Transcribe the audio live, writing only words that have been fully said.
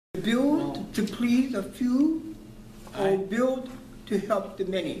build to please a few, or build to help the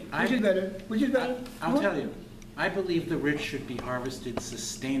many? Which is better? Which is better? I'll tell you. I believe the rich should be harvested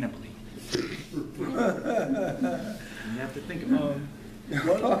sustainably. You have to think about it.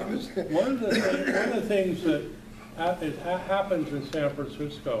 One of the things that happens in San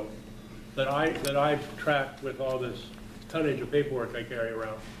Francisco that I've tracked with all this tonnage of paperwork I carry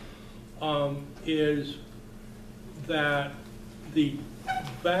around is that the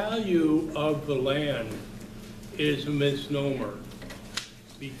value of the land is a misnomer,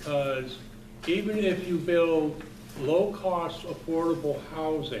 because even if you build low-cost affordable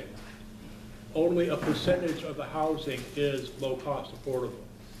housing, only a percentage of the housing is low-cost affordable.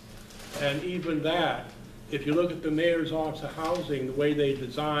 And even that, if you look at the Mayor's Office of Housing, the way they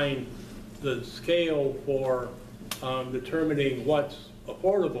design the scale for determining what's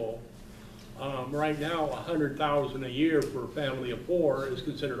affordable, right now $100,000 a year for a family of 4 is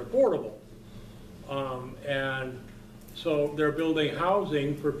considered affordable. And so they're building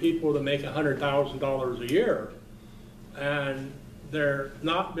housing for people to make $100,000 a year, and they're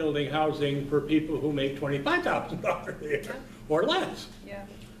not building housing for people who make $25,000 a year or less. Yeah.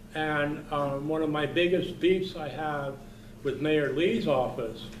 And one of my biggest beefs I have with Mayor Lee's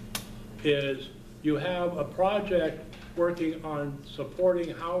office is you have a project working on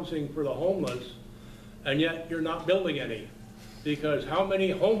supporting housing for the homeless, and yet you're not building any. Because how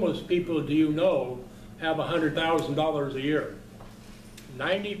many homeless people do you know have $100,000 a year?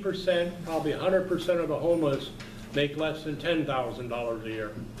 90%, probably 100% of the homeless make less than $10,000 a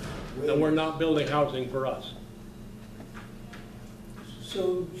year. And we're not building housing for us.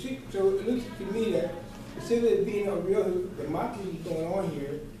 So it looks to me that instead of being a real democracy going on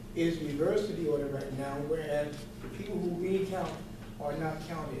here, is reverse to the order right now, whereas the people who really count are not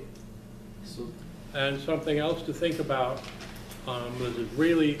counted. And something else to think about, which is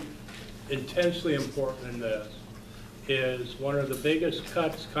really intensely important in this, is one of the biggest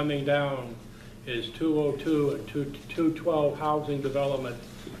cuts coming down is 202 and 212 housing development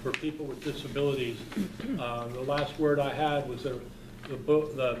for people with disabilities. The last word I had was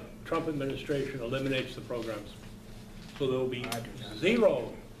the Trump administration eliminates the programs. So there will be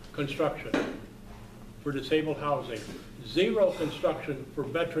 0 construction for disabled housing, 0 construction for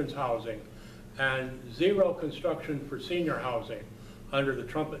veterans housing, and 0 construction for senior housing under the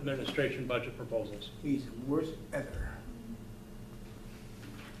Trump administration budget proposals. He's worst ever.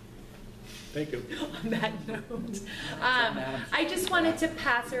 Thank you. On that note, I just wanted to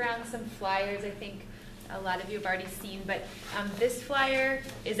pass around some flyers. I think a lot of you have already seen, but this flyer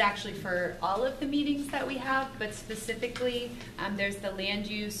is actually for all of the meetings that we have, but specifically there's the land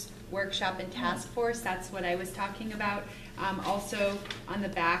use workshop and task force. That's what I was talking about. Also on the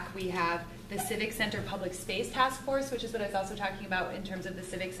back we have the Civic Center Public Space Task Force, which is what I was also talking about in terms of the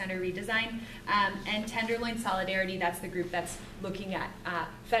Civic Center redesign, and Tenderloin Solidarity. That's the group that's looking at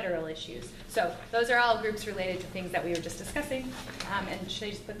federal issues. So those are all groups related to things that we were just discussing. And should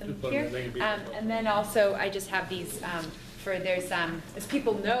I just put them here? And then also I just have these there's, as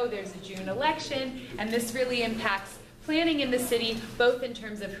people know, there's a June election, and this really impacts planning in the city, both in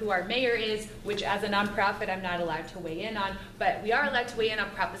terms of who our mayor is, which as a nonprofit I'm not allowed to weigh in on, but we are allowed to weigh in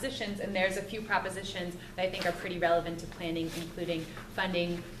on propositions, and there's a few propositions that I think are pretty relevant to planning, including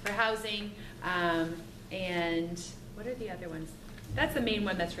funding for housing, and what are the other ones? That's the main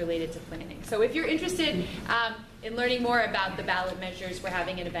one that's related to planning. So if you're interested in learning more about the ballot measures, we're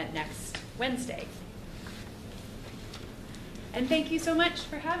having an event next Wednesday. And thank you so much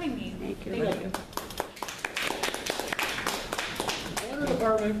for having me. Thank you. Thank you. Water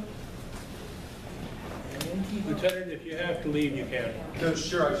Department. Lieutenant, if you have to leave, you can. No,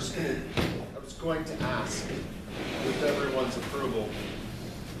 sure. I was going to ask, with everyone's approval,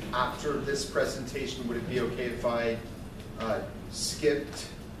 after this presentation, would it be okay if I skipped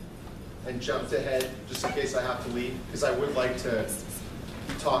and jumped ahead, just in case I have to leave? Because I would like to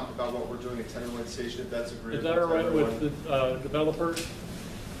talk about what we're doing at Tenderloin Station, if that's agreeable. Is that all right with the developer? Is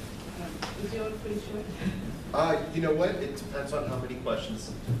yours pretty short? You know what? It depends on how many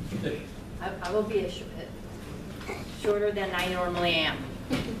questions. I will be shorter than I normally am.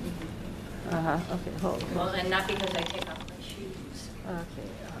 Okay, hold on. Well, and not because I take off my shoes. Okay,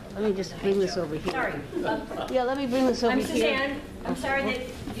 let me just bring this over here. Sorry. Yeah, let me bring this over I'm here. Suzanne. I'm sorry that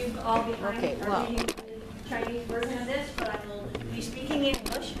you all behind Okay, are well. reading the Chinese version of this, but I will be speaking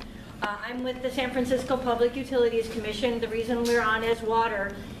English. I'm with the San Francisco Public Utilities Commission. The reason we're on as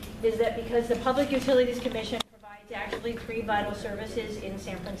water is that because the Public Utilities Commission provides actually 3 vital services in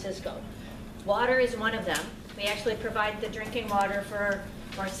San Francisco. Water is one of them. We actually provide the drinking water for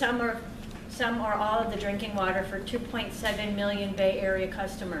summer some or all of the drinking water for 2.7 million Bay Area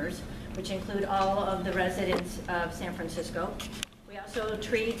customers, which include all of the residents of San Francisco. We also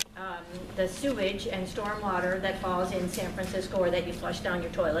treat the sewage and storm water that falls in San Francisco or that you flush down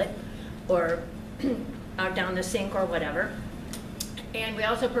your toilet or out down the sink or whatever. And we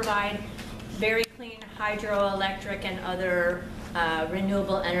also provide very clean hydroelectric and other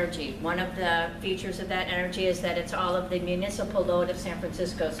renewable energy. One of the features of that energy is that it's all of the municipal load of San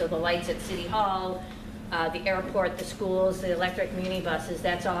Francisco. So the lights at City Hall, the airport, the schools, the electric minibuses,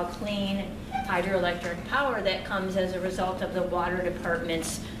 that's all clean hydroelectric power that comes as a result of the water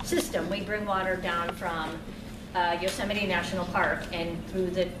department's system. We bring water down from Yosemite National Park, and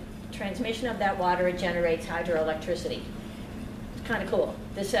through the transmission of that water, it generates hydroelectricity. It's kind of cool.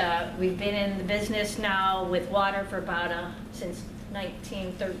 This, we've been in the business now with water for about since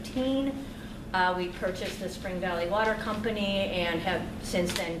 1913. We purchased the Spring Valley Water Company and have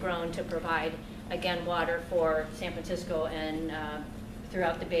since then grown to provide, again, water for San Francisco and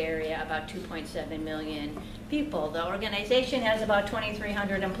throughout the Bay Area, about 2.7 million people. The organization has about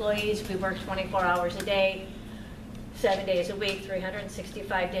 2,300 employees. We work 24 hours a day, 7 days a week,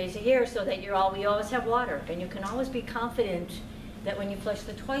 365 days a year, so that we always have water. And you can always be confident that when you flush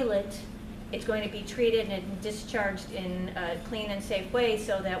the toilet, it's going to be treated and discharged in a clean and safe way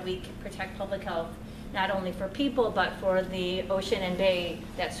so that we can protect public health, not only for people, but for the ocean and bay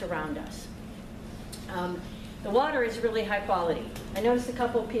that surround us. The water is really high quality. I noticed a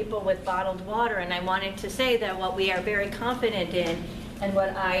couple people with bottled water, and I wanted to say that what we are very confident in, and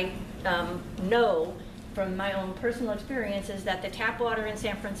what I know from my own personal experience, is that the tap water in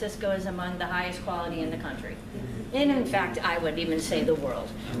San Francisco is among the highest quality in the country. And in fact, I would even say the world.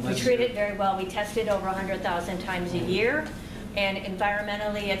 We treat it very well. We test it over 100,000 times a year, and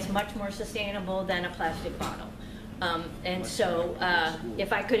environmentally, it's much more sustainable than a plastic bottle. And so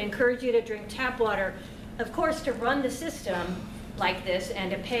if I could encourage you to drink tap water, of course, to run the system like this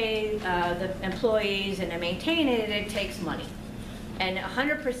and to pay the employees and to maintain it, it takes money. And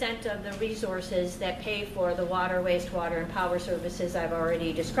 100% of the resources that pay for the water, wastewater, and power services I've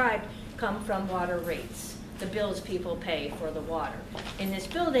already described come from water rates, the bills people pay for the water. In this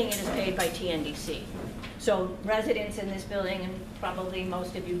building, it is paid by TNDC. So residents in this building, and probably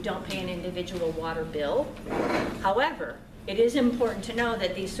most of you, don't pay an individual water bill. However, it is important to know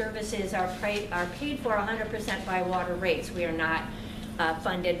that these services are paid for 100% by water rates. We are not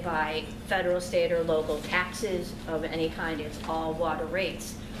funded by federal, state, or local taxes of any kind. It's all water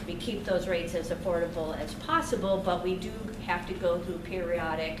rates. We keep those rates as affordable as possible, but we do have to go through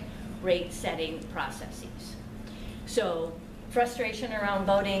periodic rate setting processes. So frustration around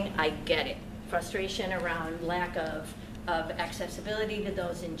voting, I get it. Frustration around lack of accessibility to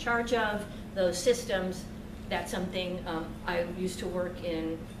those in charge of those systems. That's something I used to work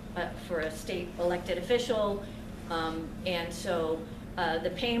in for a state elected official, and so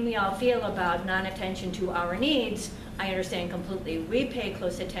the pain we all feel about non-attention to our needs, I understand completely. We pay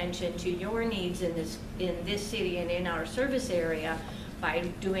close attention to your needs in this city and in our service area by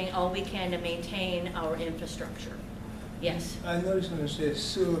doing all we can to maintain our infrastructure. Yes? I noticed when it says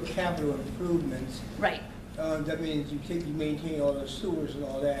sewer capital improvements. Right. That means you maintain all the sewers and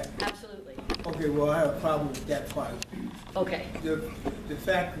all that. Absolutely. Okay, well, I have a problem with that part. Okay. The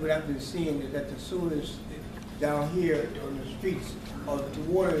fact what I've been seeing is that the sewers down here on the streets, or the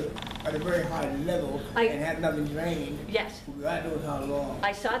water at a very high level and have nothing drained. Yes. God knows how long.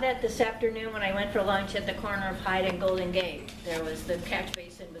 I saw that this afternoon when I went for lunch at the corner of Hyde and Golden Gate. There was, the catch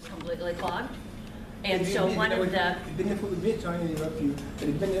basin was completely clogged. And so one of the... It's been there for a bit, sorry to interrupt you, but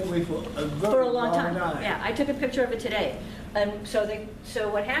it's been that way for a very long time. Yeah, I took a picture of it today. And so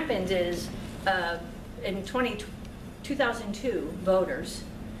what happens is, in 2002, voters,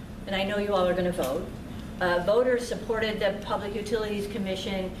 and I know you all are going to vote, voters supported the Public Utilities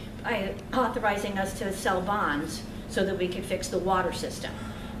Commission by authorizing us to sell bonds so that we could fix the water system.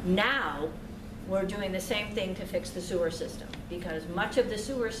 Now, we're doing the same thing to fix the sewer system, because much of the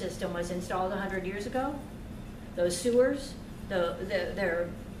sewer system was installed 100 years ago. Those sewers, they're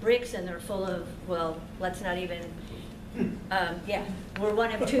bricks and they're full of, well, let's not even, yeah, we're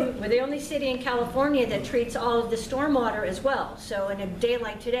one of two, we're the only city in California that treats all of the stormwater as well. So in a day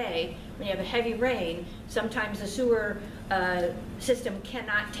like today, when you have a heavy rain, sometimes the sewer system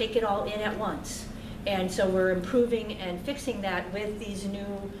cannot take it all in at once. And so we're improving and fixing that with these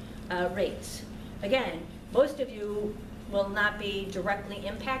new rates. Again, most of you will not be directly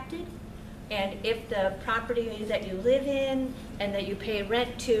impacted, and if the property that you live in and that you pay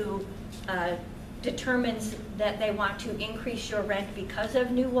rent to determines that they want to increase your rent because of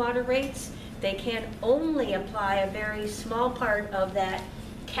new water rates, they can only apply a very small part of that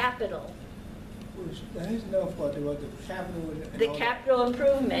capital Here's another part about the capital and The all that. capital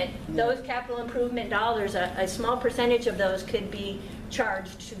improvement, Yeah. those capital improvement dollars, a small percentage of those could be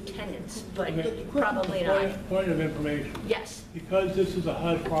charged to tenants, but Okay. probably not. Point of information. Yes, Because this is a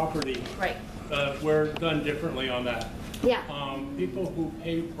HUD property, right. we're done differently on that. Yeah, People who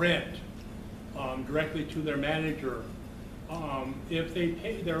pay rent directly to their manager, if they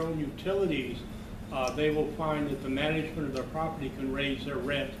pay their own utilities, they will find that the management of their property can raise their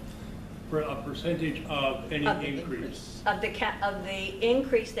rent for a percentage of any Of the increase. of the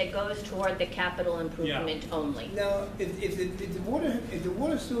increase that goes toward the capital improvement only. Now, if the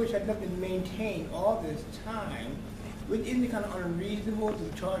water sewage had not been maintained all this time, isn't it kind of unreasonable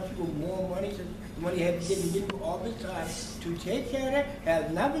to charge people more money, since the money had been given all this time to take care of that, has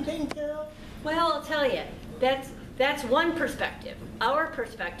not been taken care of? Well, I'll tell you, that's one perspective. Our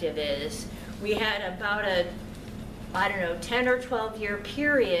perspective is, we had about a, I don't know, 10 or 12 year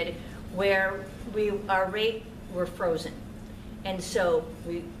period where our rate were frozen. And so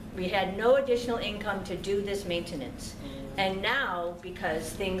we had no additional income to do this maintenance. And now,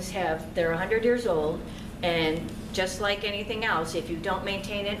 because they're 100 years old, and just like anything else, if you don't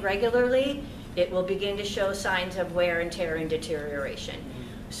maintain it regularly, it will begin to show signs of wear and tear and deterioration.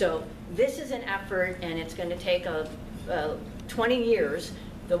 So this is an effort, and it's going to take 20 years.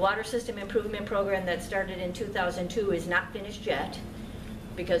 The water system improvement program that started in 2002 is not finished yet,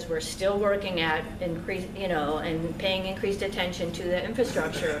 because we're still working at and paying increased attention to the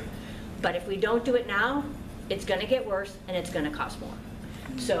infrastructure. But if we don't do it now, it's going to get worse and it's going to cost more.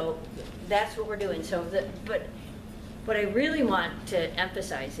 So that's what we're doing. But what I really want to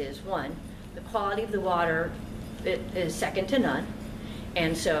emphasize is, one, the quality of the water is second to none.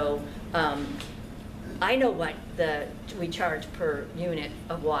 And so I know what we charge per unit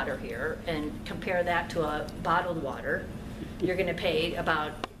of water here, and compare that to a bottled water. You're going to pay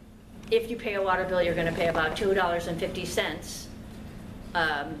about, if you pay a water bill, you're going to pay about $2.50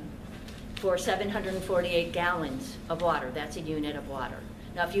 for 748 gallons of water. That's a unit of water.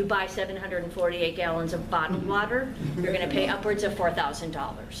 Now, if you buy 748 gallons of bottled water, you're going to pay upwards of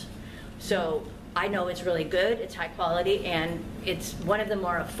 $4,000. So I know it's really good, it's high quality, and it's one of the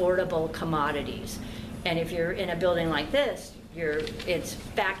more affordable commodities. And if you're in a building like this, it's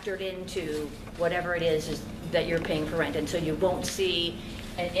factored into whatever it is that you're paying for rent, and so you won't see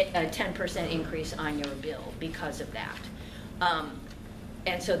a 10% increase on your bill because of that.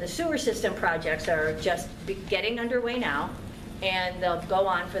 And so the sewer system projects are just getting underway now, and they'll go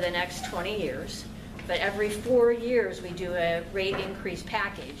on for the next 20 years. But every 4 years, we do a rate increase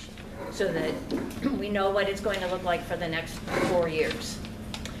package so that we know what it's going to look like for the next 4 years.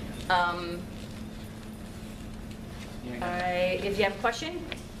 If you have a question?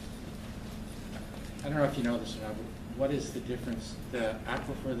 I don't know if you know this or not, but what is the difference, the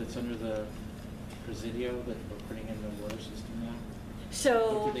aquifer that's under the Presidio that we're putting in the water system now?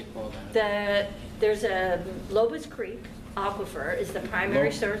 So What do they call that? there's a Lobos Creek aquifer is the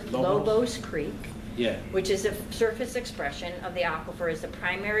primary source. Lobos Creek, Yeah. which is a surface expression of the aquifer, is the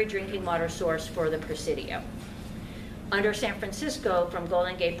primary drinking water source for the Presidio. Under San Francisco, from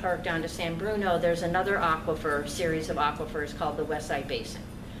Golden Gate Park down to San Bruno, there's another series of aquifers called the Westside Basin.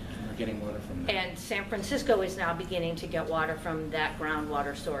 We're getting water from that. And San Francisco is now beginning to get water from that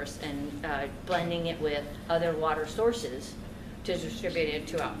groundwater source and blending it with other water sources to distribute it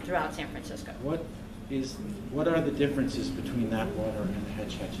throughout San Francisco. What are the differences between that water and the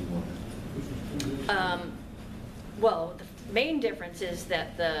Hetch Hetchy water? Well, the main difference is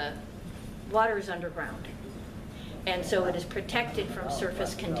that the water is underground, and so it is protected from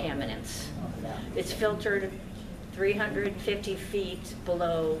surface contaminants. It's filtered 350 feet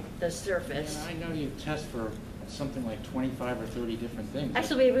below the surface. And I know you test for something like 25 or 30 different things.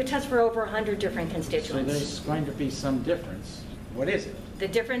 Actually, we test for over 100 different So constituents. there's going to be some difference. What is it? The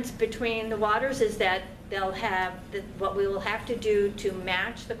difference between the waters is that they'll have, what we will have to do to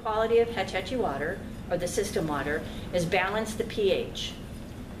match the quality of Hetch Hetchy water, or the system water, is balance the pH.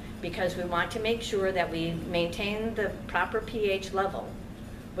 Because we want to make sure that we maintain the proper pH level,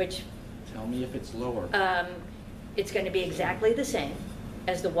 which Tell me if it's lower. it's going to be exactly the same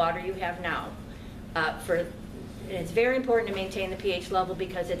as the water you have now. And it's very important to maintain the pH level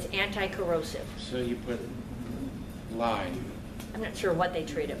because it's anti-corrosive. So you put lye, I'm not sure what they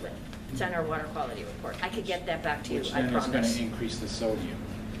treat it with. It's on our water quality report. I could get that back to you, which I then is going promise. to increase the sodium.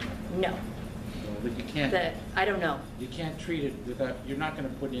 No, Well, but you can't. I don't know. You can't treat it without, you're not going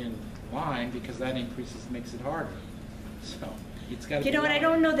to put in lime because that makes it harder. So it's got to be You know what, I lime.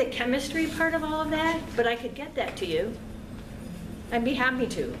 don't know the chemistry part of all of that, but I could get that to you. I'd be happy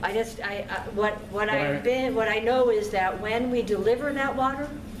to. What I know is that when we deliver that water,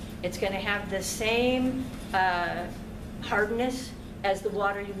 It's going to have the same hardness as the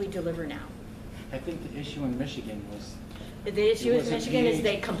water we deliver now. I think the issue in Michigan was. The issue It in was a Michigan is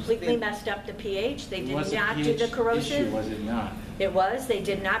they pH. completely messed up the pH. They It did was a not do the pH corrosive. issue, was it not? It was. They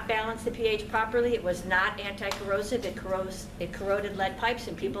did not balance the pH properly. It was not anti-corrosive. It corroded lead pipes,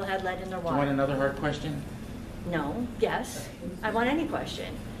 and people had lead in their Do you want water. another hard question? No, yes. I want any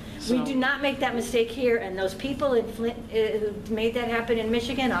question. We So- do not make that mistake here, and those people in Flint who made that happen in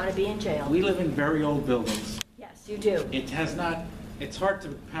Michigan ought to be in jail. We live in very old buildings. Yes, you do. It has not, it's hard to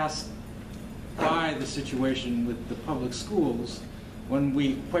pass by the situation with the public schools when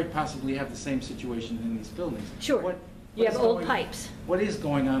we quite possibly have the same situation in these buildings. Sure. What You have is old going- pipes. What is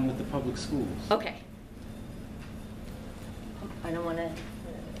going on with the public schools? Okay. I don't want to.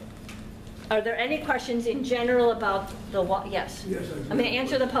 Are there any questions in general about the yes? Yes, I do. I'm going to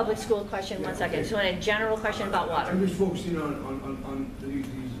answer the public school question one Yeah, second. okay. So a general question about water. I'm just focusing on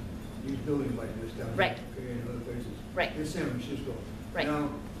these buildings like this down here. Right. Okay, and other places. Right. In San Francisco. Right. Now,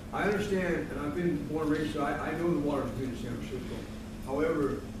 I understand, and I've been born and raised, so I know the water's good in San Francisco.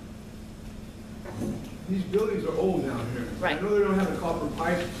 However, these buildings are old down here. Right. I know they don't have the copper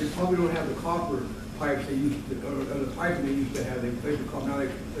pipes, they probably don't have the copper pipes they used to, or the piping they used to have, they replaced with copper, now they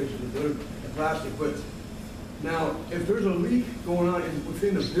replace it with wood and plastic, but now, if there's a leak going on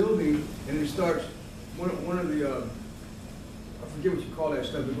within the building and it starts, one of the, I forget what you call that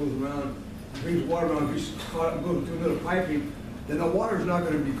stuff that goes around, brings water around, gets caught up, goes to another piping, then the water's not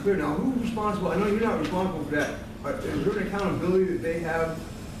gonna be clear. Now, who's responsible? I know you're not responsible for that. Is there an accountability that they have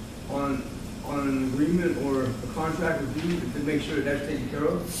on an agreement or a contract with you to make sure that that's taken care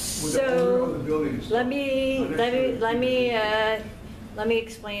of? With the owner of the building and stuff? Let me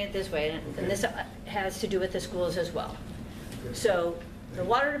explain it this way, and this has to do with the schools as well. So the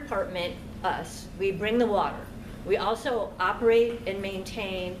water department, us, we bring the water. We also operate and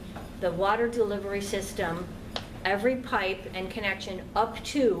maintain the water delivery system, every pipe and connection up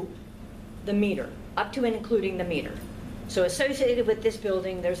to the meter, up to and including the meter. So associated with this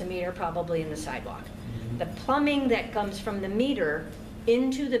building, there's a meter probably in the sidewalk. The plumbing that comes from the meter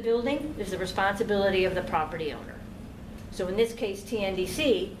into the building is the responsibility of the property owner. So in this case,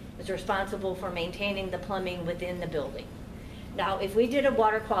 TNDC is responsible for maintaining the plumbing within the building. Now, if we did a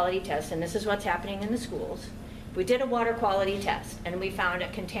water quality test, and this is what's happening in the schools, if we did a water quality test and we found a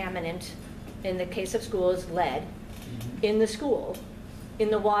contaminant, in the case of schools, lead, in the school, in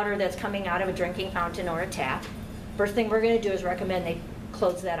the water that's coming out of a drinking fountain or a tap, first thing we're going to do is recommend they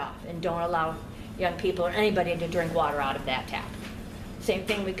close that off and don't allow young people or anybody to drink water out of that tap. Same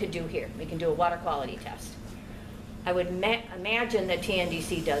thing we could do here. We can do a water quality test. I would imagine that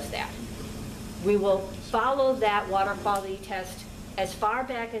TNDC does that. We will follow that water quality test as far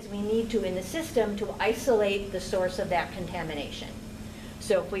back as we need to in the system to isolate the source of that contamination.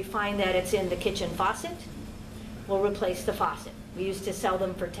 So if we find that it's in the kitchen faucet, we'll replace the faucet. We used to sell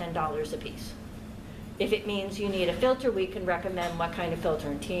them for $10 a piece. If it means you need a filter, we can recommend what kind of filter,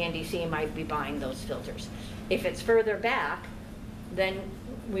 and TNDC might be buying those filters. If it's further back, then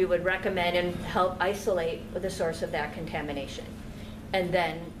we would recommend and help isolate the source of that contamination. And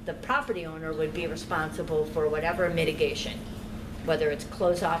then the property owner would be responsible for whatever mitigation, whether it's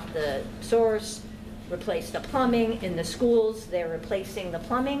close off the source, replace the plumbing. In the schools, they're replacing the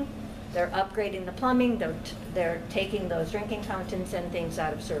plumbing, they're upgrading the plumbing, they're taking those drinking fountains and things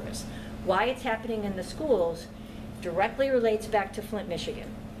out of service. Why it's happening in the schools directly relates back to Flint, Michigan.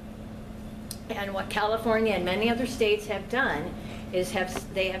 And what California and many other states have done is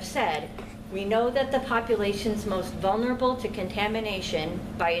they have said, we know that the populations most vulnerable to contamination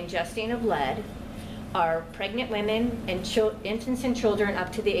by ingesting of lead are pregnant women and infants and children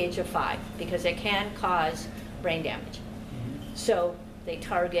up to the age of 5, because it can cause brain damage. So they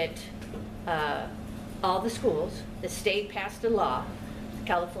target all the schools. The state passed a law,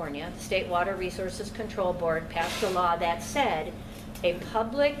 California, the State Water Resources Control Board passed a law that said a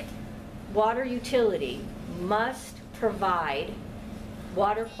public water utility must provide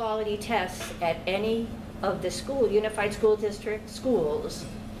water quality tests at any of the Unified School District schools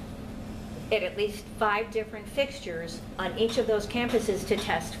at least 5 different fixtures on each of those campuses to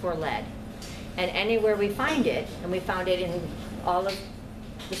test for lead. And anywhere we find it, and we found it in all of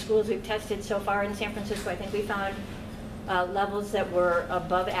the schools we've tested so far in San Francisco, I think we found levels that were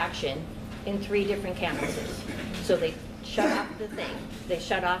above action in 3 different campuses. So they shut off the thing. They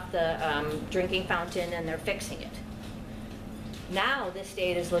shut off the drinking fountain, and they're fixing it. Now the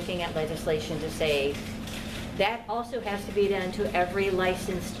state is looking at legislation to say that also has to be done to every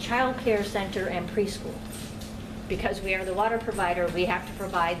licensed child care center and preschool. Because we are the water provider, we have to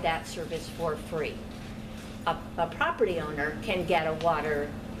provide that service for free. A property owner can get a water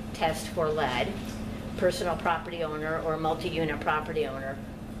test for lead, personal property owner or multi-unit property owner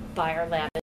by our lab